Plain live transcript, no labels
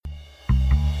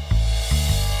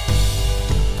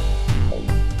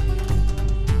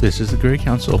This is the Grey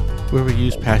Council, where we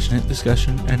use passionate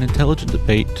discussion and intelligent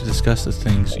debate to discuss the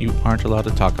things you aren't allowed to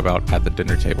talk about at the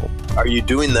dinner table. Are you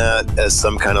doing that as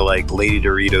some kind of like Lady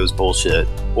Doritos bullshit?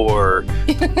 Or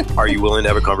are you willing to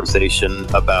have a conversation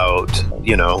about,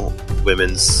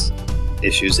 women's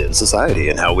issues in society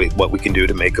and what we can do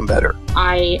to make them better?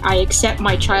 I accept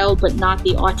my child, but not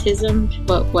the autism.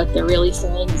 But what they're really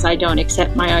saying is I don't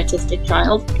accept my autistic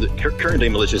child. The current day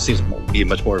militia seems to be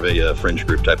much more of a fringe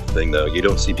group type of thing, though. You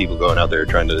don't see people going out there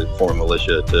trying to form a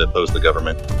militia to oppose the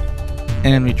government.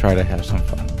 And we try to have some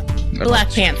fun.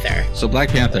 Black Panther. So Black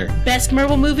Panther. Best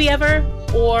Marvel movie ever?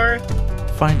 Or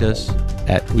find us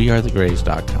at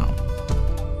wearethegrays.com.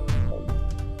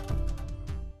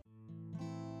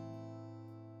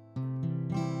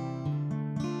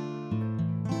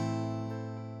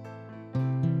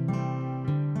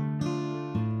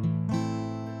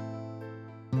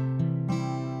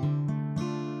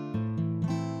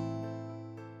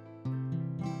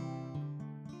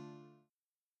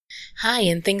 Hi,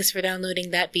 and thanks for downloading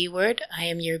that B word. I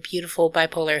am your beautiful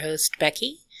bipolar host,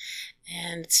 Becky.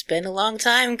 And it's been a long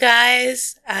time,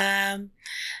 guys. I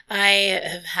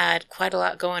have had quite a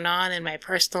lot going on in my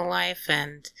personal life,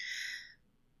 and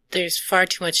there's far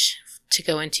too much to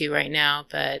go into right now.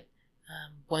 But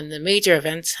one of the major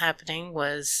events happening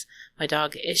was my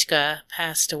dog Ishka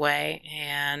passed away,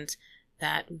 and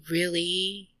that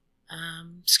really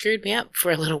screwed me up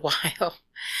for a little while.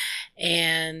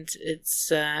 And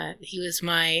it's he was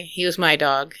my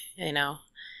dog,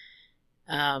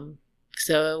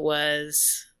 so it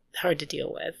was hard to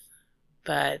deal with,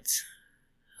 but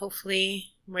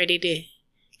hopefully I'm ready to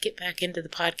get back into the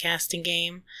podcasting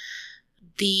game.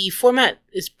 The format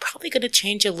is probably going to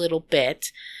change a little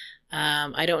bit.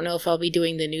 I don't know if I'll be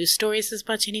doing the news stories as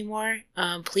much anymore.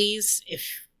 Please,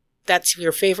 if that's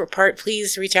your favorite part,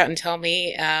 please reach out and tell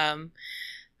me. I'm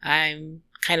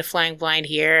kind of flying blind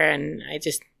here, and I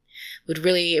just would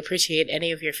really appreciate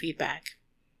any of your feedback.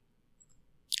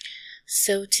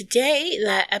 So today,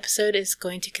 that episode is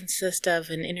going to consist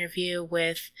of an interview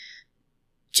with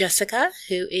Jessica,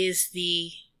 who is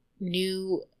the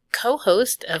new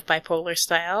co-host of Bipolar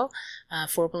Style,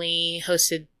 formerly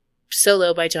hosted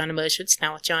solo by John Emotions,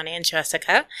 now with John and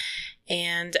Jessica.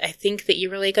 And I think that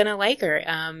you're really going to like her.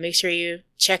 Make sure you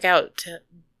check out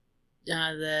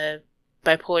the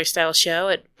Bipolar Style show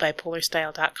at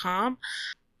bipolarstyle.com,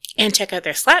 and check out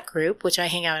their Slack group, which I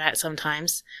hang out at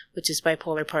sometimes, which is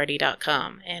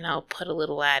bipolarparty.com, and I'll put a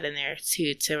little ad in there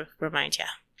too to remind you.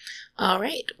 All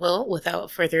right, well,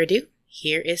 without further ado,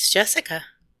 here is Jessica.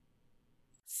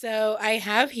 So I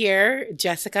have here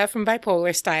Jessica from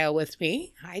Bipolar Style with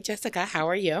me. Hi, Jessica. How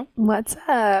are you? What's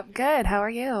up? Good. How are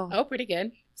you? Oh, pretty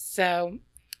good. So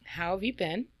how have you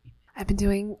been? I've been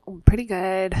doing pretty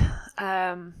good.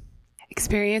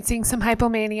 Experiencing some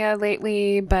hypomania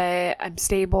lately, but I'm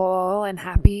stable and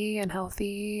happy and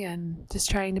healthy and just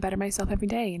trying to better myself every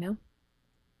day,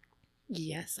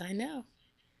 Yes, I know.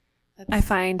 I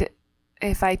find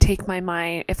if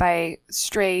I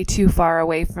stray too far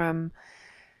away from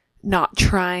not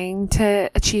trying to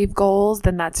achieve goals,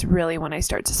 then that's really when I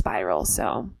start to spiral.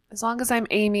 So as long as I'm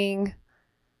aiming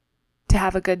to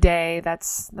have a good day,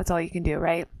 that's all you can do,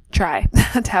 right? Try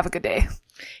to have a good day.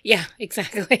 Yeah,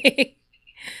 exactly.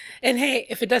 And hey,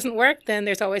 if it doesn't work, then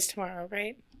there's always tomorrow,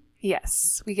 right?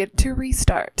 Yes, we get to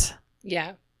restart.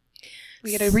 Yeah. We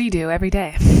get to redo every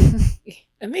day.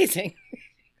 Amazing.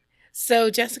 So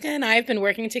Jessica and I have been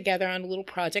working together on a little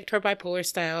project for Bipolar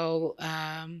Style,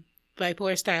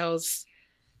 Bipolar Style's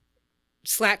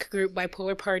Slack group,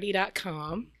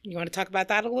 bipolarparty.com. You want to talk about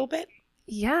that a little bit?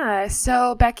 Yeah,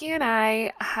 so Becky and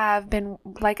I have been,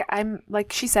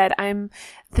 like she said, I'm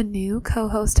the new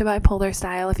co-host to Bipolar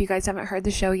Style. If you guys haven't heard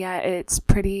the show yet, it's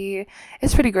pretty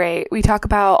great. We talk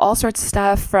about all sorts of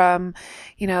stuff from,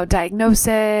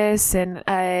 diagnosis and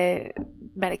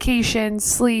medication,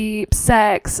 sleep,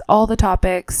 sex, all the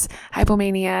topics,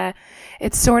 hypomania.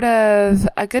 It's sort of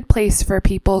a good place for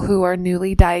people who are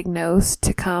newly diagnosed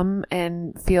to come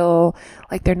and feel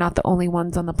like they're not the only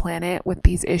ones on the planet with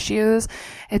these issues.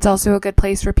 It's also a good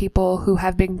place for people who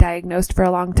have been diagnosed for a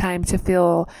long time to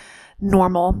feel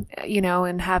normal,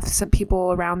 and have some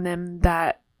people around them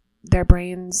that their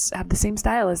brains have the same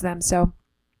style as them. So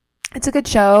it's a good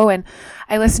show, and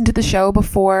I listened to the show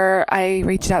before I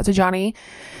reached out to Johnny,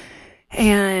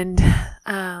 and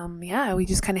we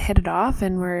just kind of hit it off,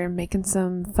 and we're making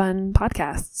some fun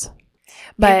podcasts.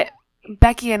 But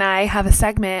Becky and I have a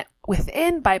segment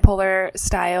within Bipolar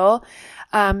Style.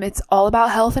 It's all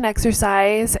about health and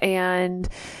exercise, and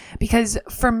because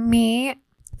for me,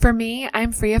 For me,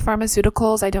 I'm free of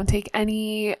pharmaceuticals. I don't take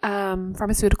any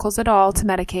pharmaceuticals at all to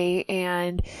medicate.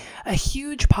 And a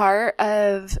huge part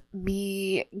of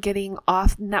me getting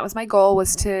off, and that was my goal,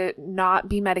 was to not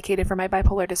be medicated for my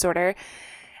bipolar disorder.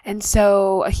 And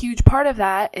so a huge part of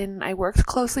that, and I worked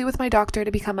closely with my doctor to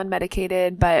become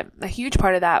unmedicated, but a huge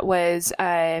part of that was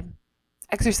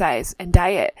exercise and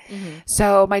diet. Mm-hmm.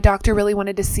 So my doctor really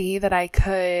wanted to see that I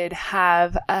could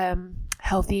have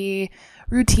healthy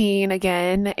routine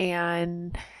again,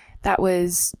 and that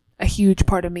was a huge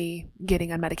part of me getting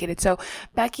unmedicated. So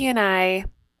Becky and I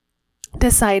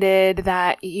decided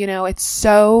that, it's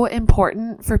so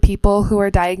important for people who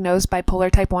are diagnosed bipolar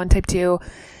type 1, type 2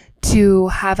 to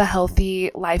have a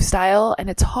healthy lifestyle. And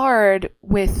it's hard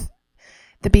with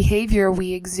the behavior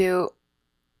we exude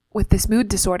with this mood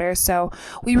disorder. So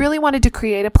we really wanted to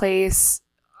create a place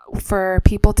for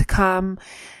people to come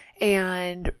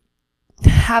and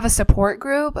have a support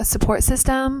group, a support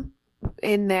system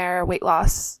in their weight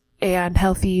loss and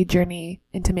healthy journey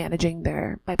into managing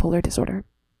their bipolar disorder.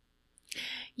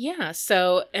 Yeah,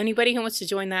 so anybody who wants to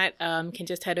join that can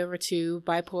just head over to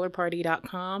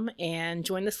bipolarparty.com and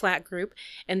join the Slack group.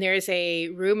 And there's a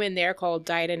room in there called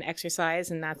Diet and Exercise,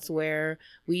 and that's where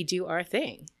we do our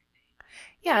thing.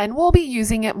 Yeah, and we'll be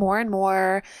using it more and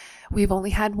more. We've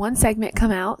only had one segment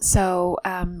come out, so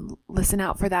listen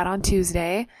out for that on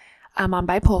Tuesday. On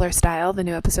Bipolar Style, the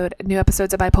new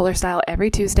episodes of Bipolar Style every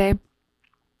Tuesday.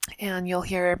 And you'll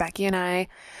hear Becky and I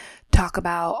talk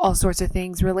about all sorts of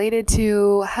things related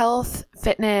to health,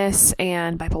 fitness,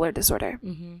 and bipolar disorder.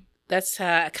 Mm-hmm. That's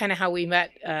kind of how we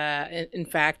met, in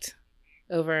fact,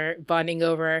 bonding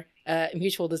over a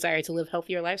mutual desire to live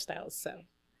healthier lifestyles. So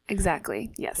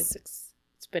exactly, yes.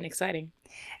 It's been exciting.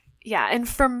 Yeah, and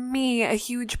for me, a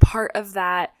huge part of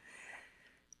that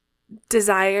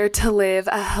desire to live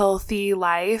a healthy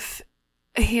life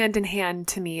hand in hand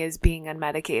to me is being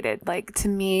unmedicated. Like, to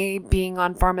me, being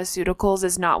on pharmaceuticals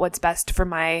is not what's best for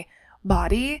my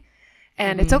body.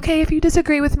 And it's okay if you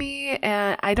disagree with me.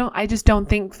 And I just don't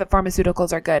think that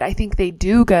pharmaceuticals are good. I think they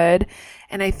do good.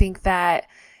 And I think that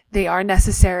they are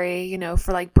necessary,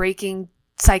 for like breaking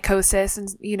psychosis.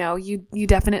 And, you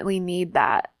definitely need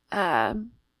that.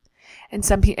 And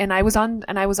I was on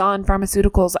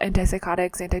pharmaceuticals,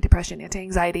 antipsychotics, antidepressant,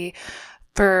 anti-anxiety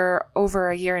for over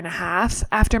a year and a half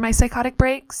after my psychotic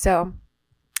break. So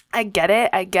I get it.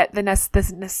 I get the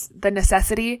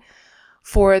necessity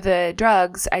for the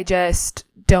drugs. I just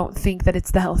don't think that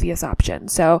it's the healthiest option.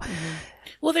 So,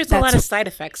 well, there's a lot of side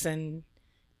effects and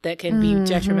that can be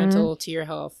detrimental to your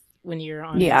health when you're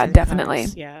on. Yeah, definitely.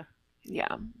 Yeah.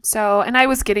 So, and I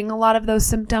was getting a lot of those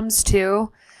symptoms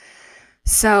too.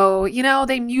 So,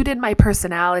 they muted my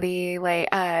personality. Like,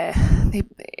 I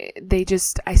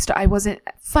wasn't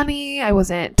funny. I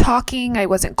wasn't talking. I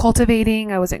wasn't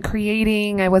cultivating. I wasn't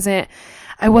creating. I wasn't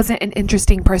an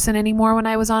interesting person anymore when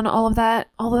I was on all that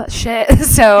shit.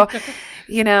 So,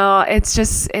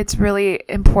 it's really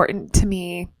important to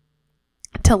me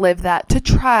to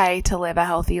try to live a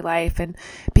healthy life and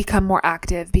become more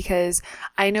active, because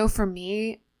I know for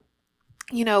me,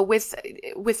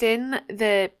 within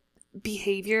the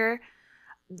behavior,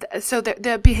 so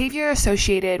the behavior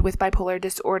associated with bipolar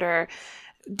disorder,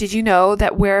 did you know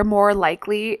that we're more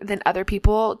likely than other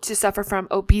people to suffer from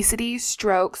obesity,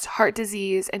 strokes, heart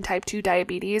disease, and type 2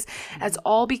 diabetes? That's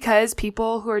all because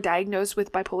people who are diagnosed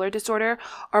with bipolar disorder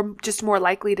are just more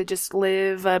likely to just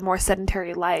live a more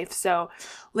sedentary life. So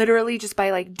literally just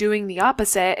by like doing the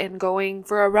opposite and going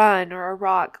for a run or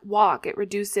a walk, it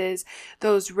reduces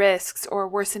those risks or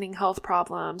worsening health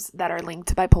problems that are linked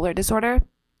to bipolar disorder.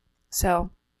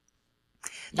 So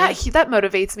that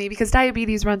motivates me, because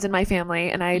diabetes runs in my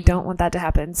family and I don't want that to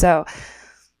happen. So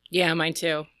yeah, mine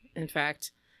too. In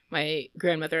fact, my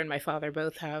grandmother and my father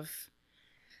both have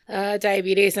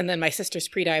diabetes, and then my sister's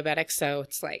pre-diabetic. So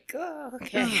it's like, oh,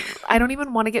 okay. I don't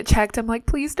even want to get checked. I'm like,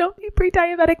 please don't be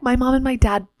pre-diabetic. My mom and my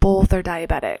dad both are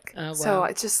diabetic. Oh, wow. So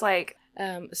it's just like,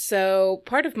 so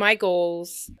part of my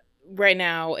goals right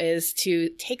now is to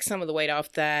take some of the weight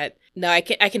off that. No, I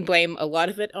can blame a lot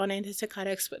of it on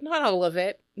antipsychotics, but not all of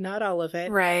it.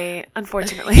 Right.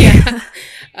 Unfortunately.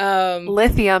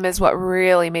 Lithium is what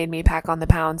really made me pack on the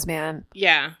pounds, man.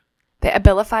 Yeah. The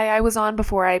Abilify I was on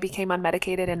before I became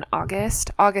unmedicated in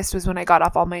August. August was when I got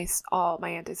off all my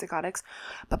antipsychotics.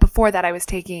 But before that I was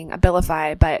taking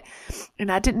Abilify, and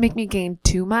that didn't make me gain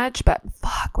too much, but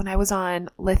fuck, when I was on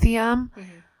lithium,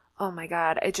 oh my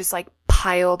God, it just like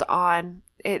piled on.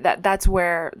 That's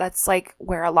where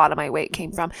a lot of my weight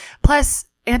came from. Plus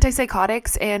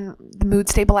antipsychotics and the mood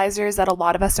stabilizers that a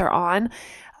lot of us are on,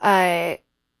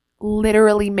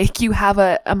 literally make you have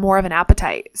a more of an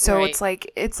appetite. So Right.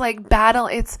 it's like battle.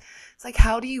 It's like,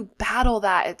 how do you battle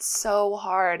that? It's so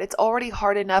hard. It's already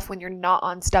hard enough when you're not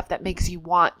on stuff that makes you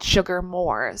want sugar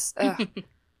more. Ugh.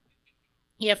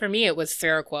 Yeah, for me, it was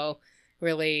Seroquel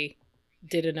really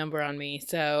did a number on me.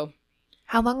 So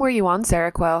How long were you on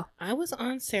Seroquel? I was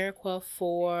on Seroquel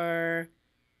for,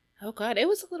 oh God, it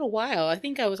was a little while. I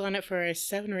think I was on it for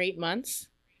 7 or 8 months.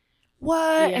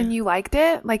 What? Yeah. And you liked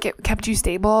it? Like, it kept you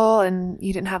stable and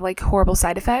you didn't have like horrible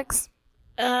side effects?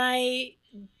 I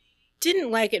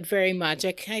didn't like it very much.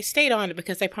 I stayed on it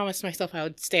because I promised myself I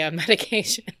would stay on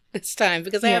medication this time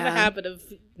because I have a Yeah. habit of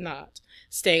not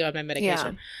staying on my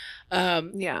medication.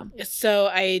 Yeah. So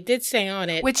I did stay on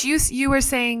it. Which you were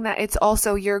saying that it's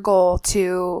also your goal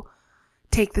to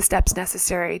take the steps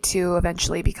necessary to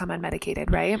eventually become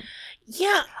unmedicated, right?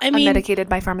 Yeah, I mean, Unmedicated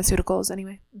by pharmaceuticals,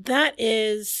 anyway. that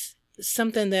is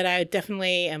something that I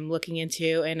definitely am looking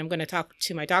into, and I'm going to talk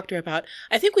to my doctor about.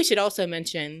 I think we should also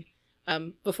mention,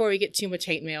 before we get too much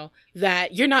hate mail,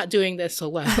 that you're not doing this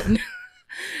alone.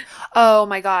 Oh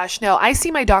my gosh. No, I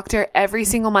see my doctor every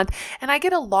single month, and I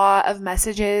get a lot of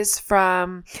messages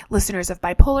from listeners of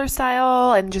Bipolar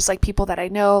Style and just like people that I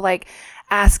know, like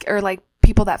ask, or like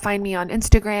people that find me on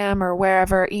Instagram or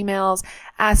wherever, emails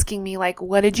asking me like,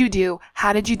 what did you do?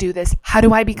 How did you do this? How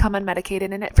do I become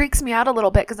unmedicated? And it freaks me out a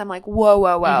little bit because I'm like, whoa.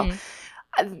 Mhm.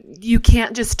 You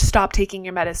can't just stop taking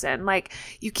your medicine. Like,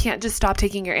 you can't just stop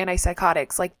taking your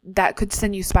antipsychotics. Like, that could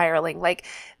send you spiraling. Like,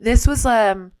 this was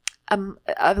a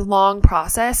long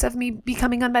process of me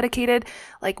becoming unmedicated.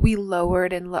 Like, we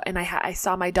lowered and I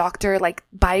saw my doctor like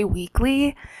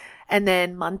bi-weekly and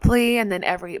then monthly and then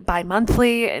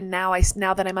bi-monthly. And now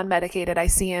that I'm unmedicated, I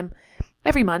see him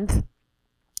every month,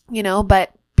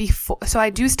 but before, so I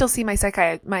do still see my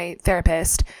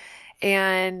therapist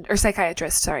or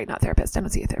psychiatrist, sorry, not therapist. I don't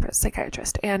see a therapist,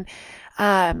 psychiatrist. And,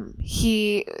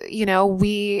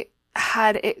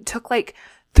 it took like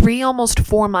 3, almost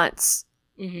 4 months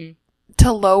Mm-hmm.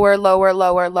 to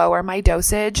lower my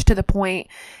dosage to the point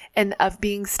and of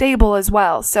being stable as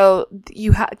well. So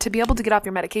you have to be able to get off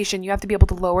your medication. You have to be able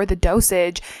to lower the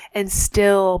dosage and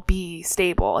still be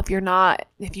stable. If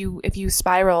you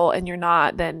spiral and you're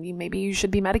not, then maybe you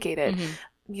should be medicated.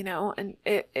 Mm-hmm. And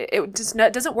it just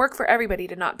doesn't work for everybody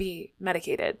to not be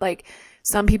medicated. Like,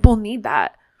 some people need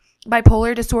that.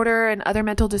 Bipolar disorder and other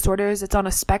mental disorders, it's on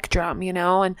a spectrum,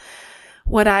 and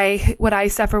what I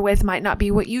suffer with might not be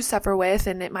what you suffer with,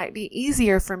 and it might be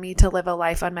easier for me to live a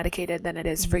life unmedicated than it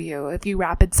is for you if you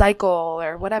rapid cycle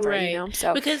or whatever, Right.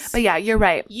 So, Because but yeah, you're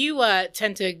right. you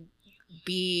tend to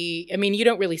be, I mean, you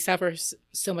don't really suffer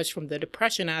so much from the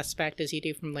depression aspect as you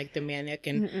do from like the manic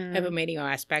and hypomania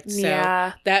aspect. So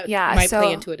that might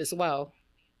play into it as well.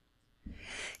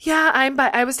 Yeah,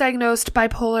 I was diagnosed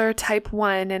bipolar type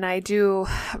 1, and I do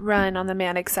run on the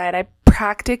manic side. I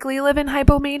practically live in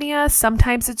hypomania.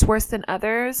 Sometimes it's worse than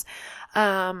others.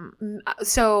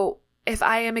 So if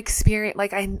I am experiencing,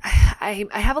 like I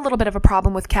have a little bit of a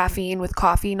problem with caffeine, with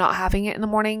coffee, not having it in the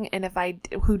morning. And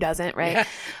who doesn't, right? Yeah.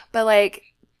 But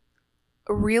like,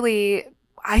 really,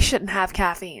 I shouldn't have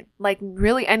caffeine. Like,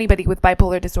 really, anybody with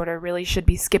bipolar disorder really should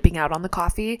be skipping out on the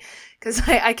coffee, because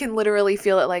I can literally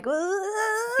feel it like,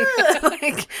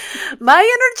 like my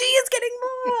energy is getting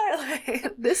more.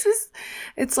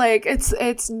 Like,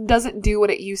 it's doesn't do what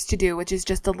it used to do, which is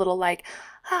just a little like,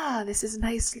 this is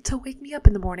nice to wake me up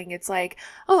in the morning. It's like,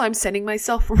 oh, I'm sending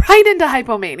myself right into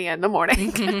hypomania in the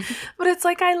morning. But it's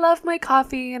like, I love my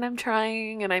coffee and I'm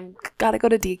trying and I'm gotta go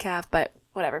to decaf, but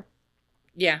whatever.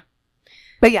 Yeah.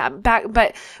 But yeah,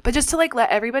 but just to like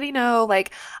let everybody know,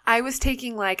 like, I was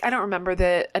taking, like, I don't remember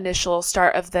the initial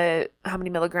start of how many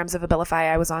milligrams of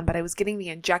Abilify I was on, but I was getting the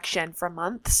injection for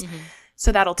months. Mm-hmm.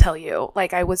 So that'll tell you,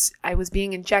 like, I was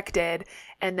being injected,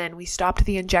 and then we stopped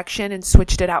the injection and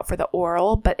switched it out for the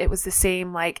oral, but it was the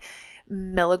same like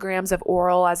milligrams of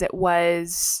oral as it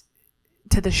was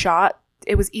to the shot.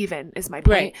 It was even, is my point.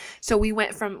 Right. So we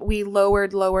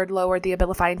lowered the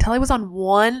Abilify until I was on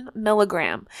 1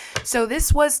 milligram. So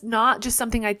this was not just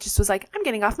something I just was like, I'm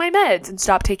getting off my meds and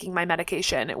stopped taking my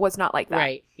medication. It was not like that.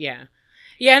 Right. Yeah.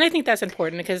 Yeah. And I think that's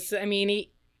important because, I mean,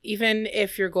 even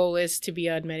if your goal is to be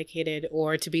unmedicated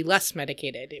or to be less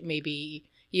medicated, maybe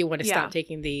you want to stop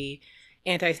taking the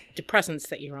antidepressants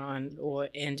that you're on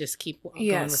and just keep going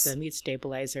with the mood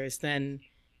stabilizers, then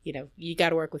you got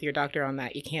to work with your doctor on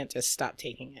that. You can't just stop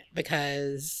taking it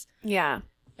because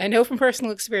I know from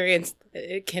personal experience,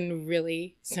 it can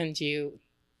really send you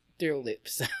through a loop.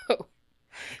 So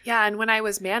yeah. And when I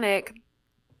was manic,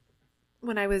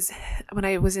 when I was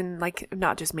in like,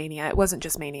 not just mania, it wasn't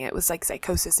just mania, it was like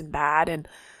psychosis and bad. And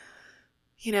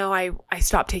I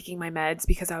stopped taking my meds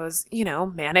because I was,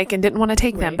 manic and didn't want to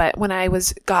take them. Right. But when I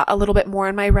got a little bit more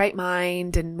in my right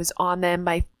mind and was on them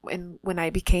and when I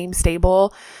became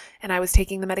stable and I was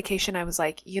taking the medication, I was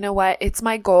like, you know what? It's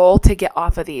my goal to get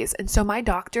off of these. And so my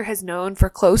doctor has known for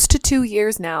close to 2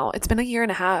 years now, it's been 1.5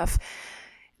 years,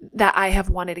 that I have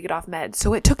wanted to get off meds.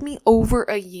 So it took me over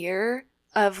a year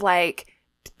of like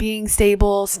being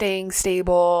stable, staying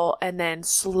stable, and then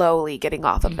slowly getting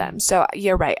off of them. So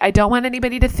you're right. I don't want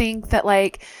anybody to think that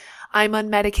like I'm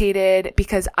unmedicated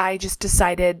because I just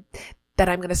decided that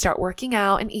I'm going to start working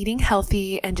out and eating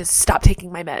healthy and just stop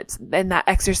taking my meds. And that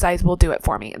exercise will do it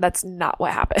for me. That's not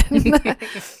what happened.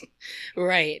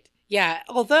 Right. Yeah.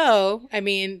 Although, I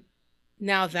mean,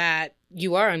 now that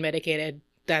you are unmedicated,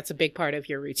 that's a big part of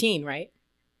your routine, right?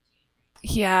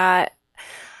 Yeah.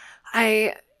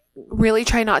 I really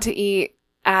try not to eat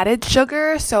added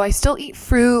sugar, so I still eat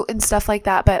fruit and stuff like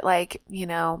that, but like,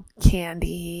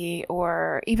 candy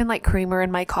or even like creamer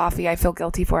in my coffee, I feel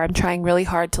guilty for. I'm trying really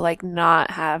hard to like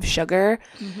not have sugar.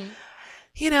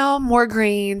 More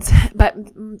greens, but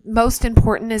most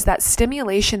important is that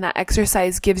stimulation that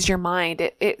exercise gives your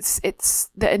mind. It's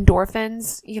the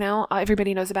endorphins,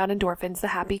 everybody knows about endorphins, the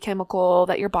happy chemical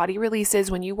that your body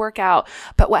releases when you work out.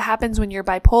 But what happens when you're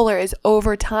bipolar is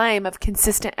over time of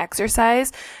consistent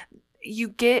exercise, you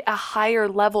get a higher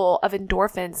level of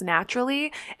endorphins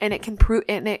naturally, and it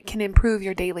can improve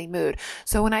your daily mood.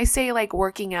 So when I say like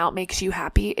working out makes you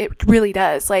happy, it really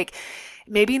does. Like,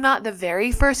 maybe not the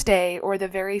very first day or the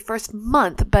very first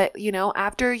month, but,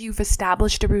 after you've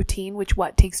established a routine, which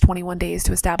takes 21 days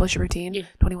to establish a routine? Yeah.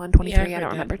 21, 23, I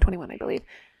don't remember. 21, I believe.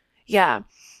 Yeah.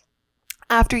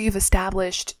 After you've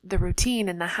established the routine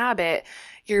and the habit,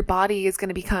 your body is going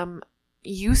to become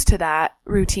used to that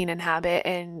routine and habit,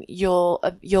 and you'll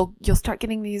start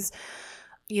getting these,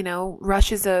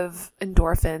 rushes of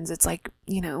endorphins. It's like,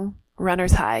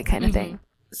 runner's high kind of thing.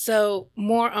 So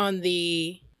more on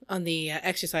the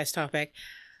exercise topic,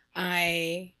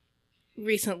 I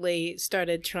recently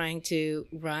started trying to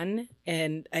run,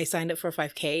 and I signed up for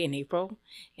 5K in April.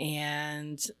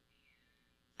 And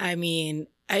I mean,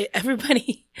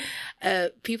 everybody,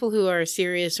 people who are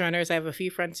serious runners, I have a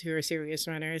few friends who are serious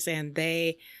runners, and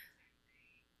they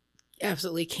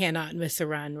absolutely cannot miss a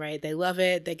run, right? They love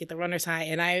it. They get the runner's high,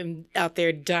 and I'm out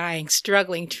there dying,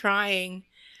 struggling, trying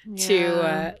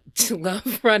to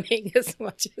love running as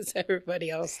much as everybody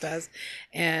else does.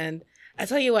 And I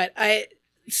tell you what,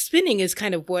 spinning is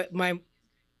kind of what my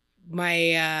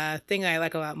thing I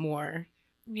like a lot more.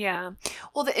 Yeah.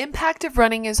 Well, the impact of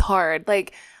running is hard.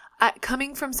 Like,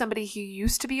 coming from somebody who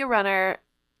used to be a runner,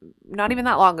 not even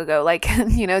that long ago, like,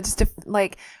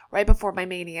 like right before my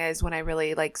mania is when I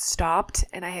really like stopped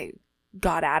and I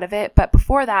got out of it. But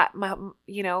before that,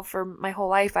 for my whole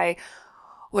life, I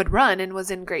would run and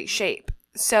was in great shape.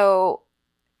 So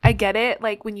I get it.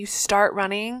 Like, when you start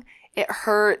running, it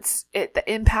hurts. The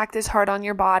impact is hard on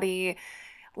your body.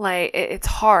 Like, it's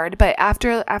hard. But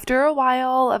after a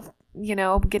while of,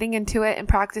 getting into it and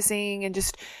practicing and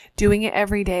just doing it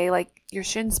every day, like, your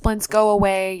shin splints go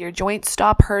away, your joints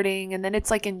stop hurting, and then it's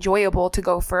like enjoyable to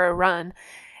go for a run,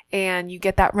 and you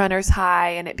get that runner's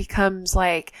high, and it becomes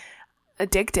like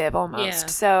addictive almost. Yeah.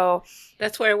 So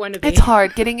that's where I want to be. It's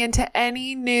hard. Getting into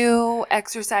any new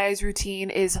exercise routine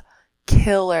is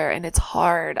killer, and it's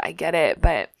hard. I get it.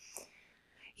 But,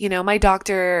 my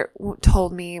doctor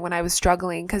told me when I was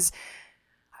struggling, because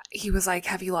he was like,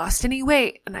 have you lost any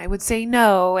weight? And I would say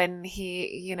no. And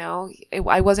he,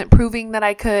 I wasn't proving that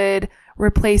I could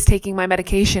replace taking my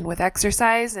medication with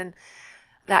exercise. And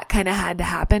that kind of had to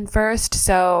happen first.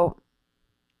 So,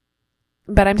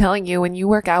 but I'm telling you, when you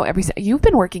work out you've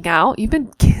been working out, you've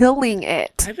been killing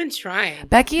it. I've been trying.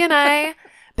 Becky and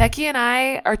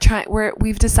I are trying,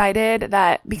 we've decided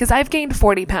that because I've gained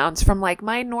 40 pounds from like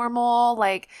my normal,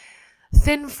 like,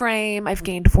 thin frame, I've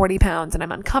gained 40 pounds and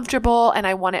I'm uncomfortable and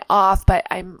I want it off, but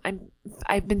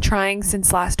I've been trying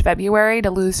since last February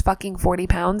to lose fucking 40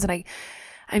 pounds, and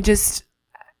I'm just,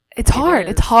 it's hard.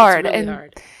 It's hard. It's really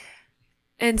hard.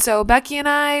 And so Becky and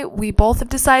I, we both have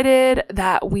decided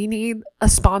that we need a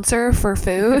sponsor for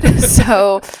food.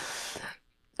 So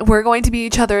we're going to be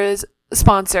each other's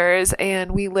sponsors,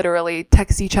 and we literally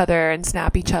text each other and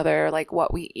snap each other like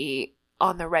what we eat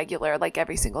on the regular, like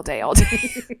every single day, all day.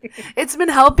 It's been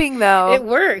helping though. It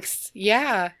works.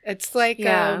 Yeah. It's like,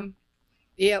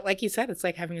 like you said, it's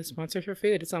like having a sponsor for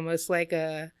food. It's almost like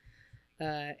a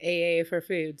AA for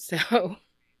food. So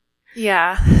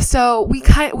yeah. So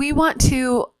we want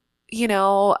to,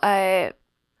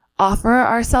 offer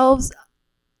ourselves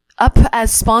up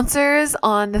as sponsors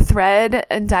on the thread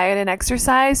and diet and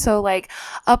exercise. So like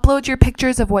upload your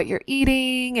pictures of what you're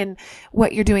eating and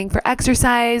what you're doing for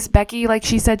exercise. Becky, like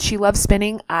she said, she loves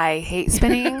spinning. I hate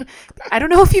spinning. I don't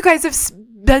know if you guys have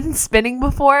been spinning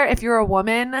before. If you're a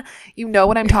woman, you know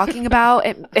what I'm talking about.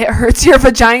 It hurts your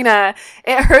vagina.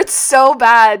 It hurts so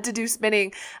bad to do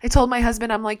spinning. I told my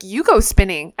husband, I'm like, you go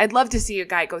spinning. I'd love to see a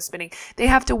guy go spinning. They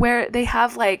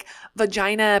have like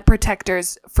vagina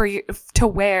protectors for you to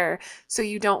wear so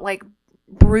you don't like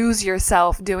bruise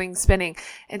yourself doing spinning.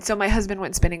 And so my husband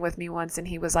went spinning with me once and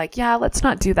he was like, yeah, let's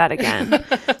not do that again.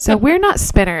 So we're not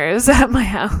spinners at my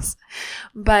house,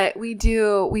 but we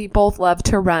both love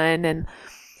to run. And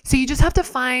so you just have to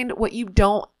find what you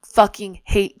don't fucking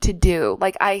hate to do.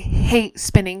 Like I hate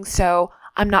spinning, so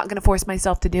I'm not going to force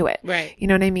myself to do it. Right. You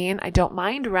know what I mean? I don't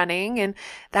mind running and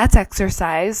that's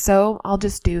exercise. So I'll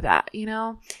just do that, you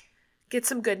know? Get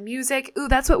some good music. Ooh,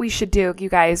 that's what we should do, you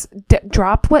guys.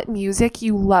 Drop what music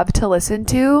you love to listen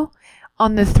to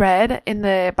on the thread in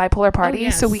the Bipolar Party. Oh,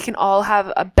 yes. So we can all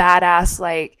have a badass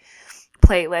like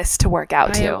playlist to work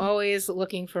out to. I am always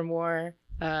looking for more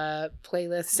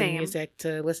playlists and music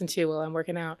to listen to while I'm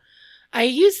working out. I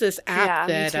use this app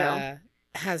that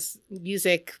has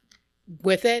music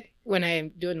with it when I'm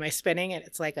doing my spinning, and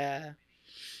it's like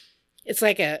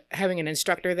having an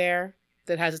instructor there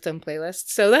that has its own playlist.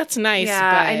 So that's nice.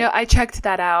 Yeah, I know. I checked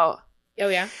that out. Oh,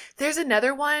 yeah? There's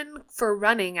another one for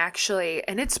running, actually,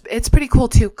 and it's pretty cool,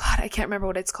 too. God, I can't remember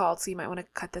what it's called, so you might want to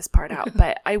cut this part out,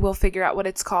 but I will figure out what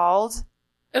it's called.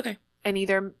 Okay. And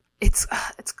either it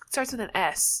starts with an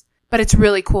S, but it's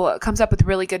really cool. It comes up with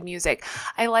really good music.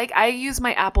 I use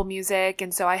my Apple Music,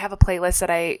 and so I have a playlist that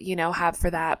I, have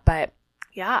for that, but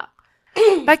yeah.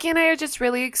 Becky and I are just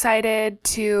really excited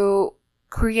to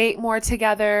create more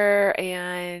together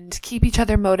and keep each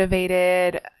other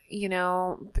motivated,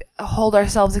 hold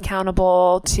ourselves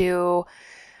accountable to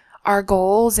our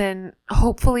goals. And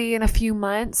hopefully in a few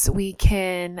months we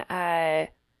can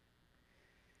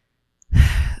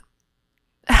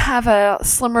have a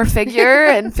slimmer figure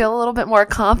and feel a little bit more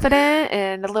confident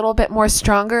and a little bit more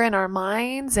stronger in our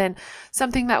minds. And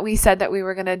something that we said that we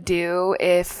were going to do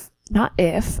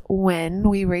when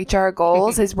we reach our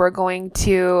goals is we're going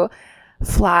to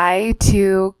fly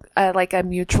to like a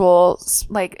mutual,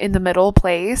 like in the middle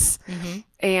place. Mm-hmm.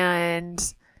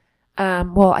 And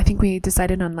I think we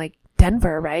decided on like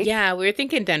Denver, right? Yeah, we were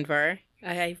thinking Denver.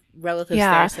 I have relatives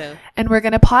there, so. And we're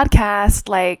gonna podcast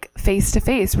like face to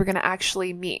face. We're gonna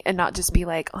actually meet and not just be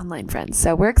like online friends.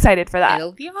 So we're excited for that.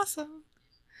 It'll be awesome.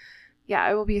 Yeah,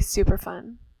 it will be super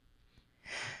fun.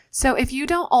 So if you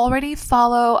don't already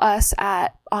follow us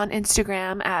on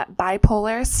Instagram at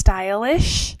Bipolar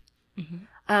Stylish,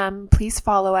 mm-hmm. please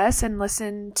follow us and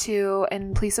listen to,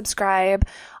 and please subscribe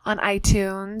on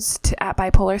iTunes at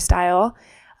Bipolar Style.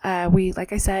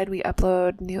 Like I said, we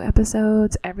upload new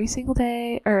episodes every single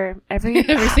day, or every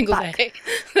single day.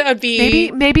 That would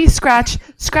be maybe scratch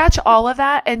all of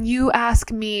that, and you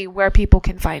ask me where people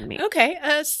can find me. Okay.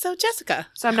 So Jessica.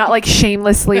 So I'm not like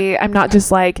shamelessly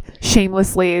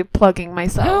plugging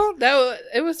myself. No,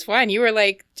 it was fine. You were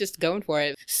like just going for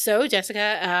it. So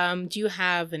Jessica, do you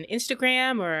have an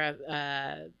Instagram or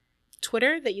a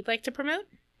Twitter that you'd like to promote?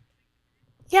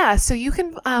 Yeah, so you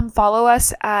can follow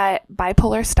us at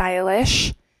Bipolar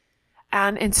Stylish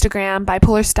on Instagram,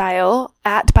 Bipolar Style,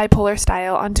 at Bipolar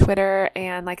Style on Twitter.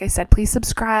 And like I said, please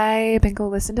subscribe and go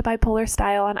listen to Bipolar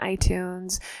Style on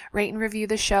iTunes. Rate and review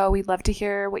the show. We'd love to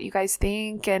hear what you guys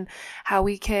think and how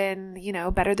we can,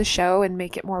 better the show and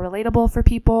make it more relatable for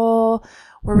people.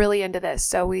 We're really into this.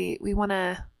 So we want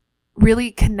to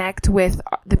really connect with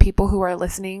the people who are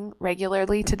listening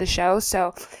regularly to the show.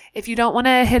 So if you don't want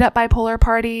to hit up Bipolar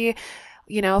Party,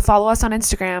 follow us on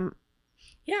Instagram.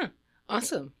 Yeah,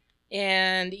 awesome.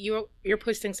 And you're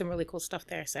posting some really cool stuff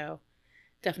there, so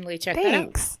definitely check that out.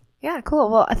 Thanks. Yeah, cool.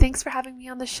 Well, thanks for having me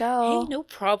on the show. Hey, no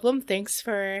problem. Thanks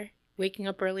for waking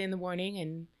up early in the morning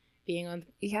and being on.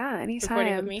 Yeah, anytime.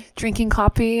 Recording with me. Drinking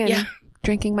coffee and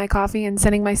drinking my coffee and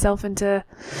sending myself into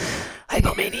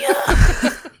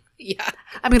hypomania. Yeah.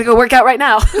 I'm going to go work out right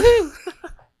now.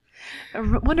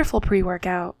 A wonderful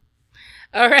pre-workout.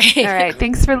 All right.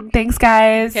 Thanks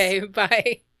guys. Okay,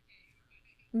 bye.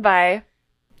 Bye.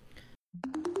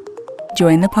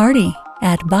 Join the party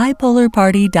at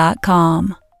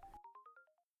bipolarparty.com.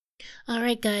 All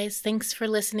right, guys. Thanks for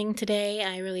listening today.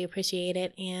 I really appreciate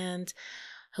it. And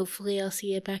hopefully I'll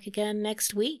see you back again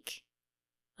next week.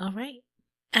 All right.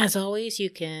 As always, you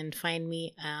can find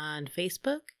me on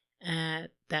Facebook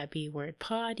at That B Word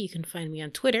Pod. You can find me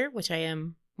on Twitter, which I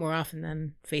am more often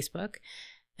than Facebook,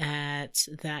 at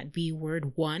That B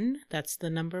Word 1. That's the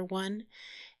number 1.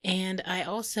 And I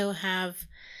also have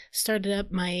started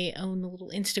up my own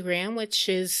little Instagram, which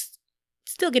is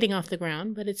still getting off the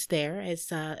ground, but it's there.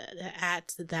 It's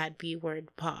at that B word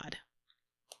pod.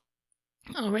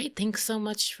 All right. Thanks so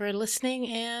much for listening,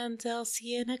 and I'll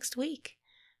see you next week.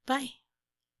 Bye.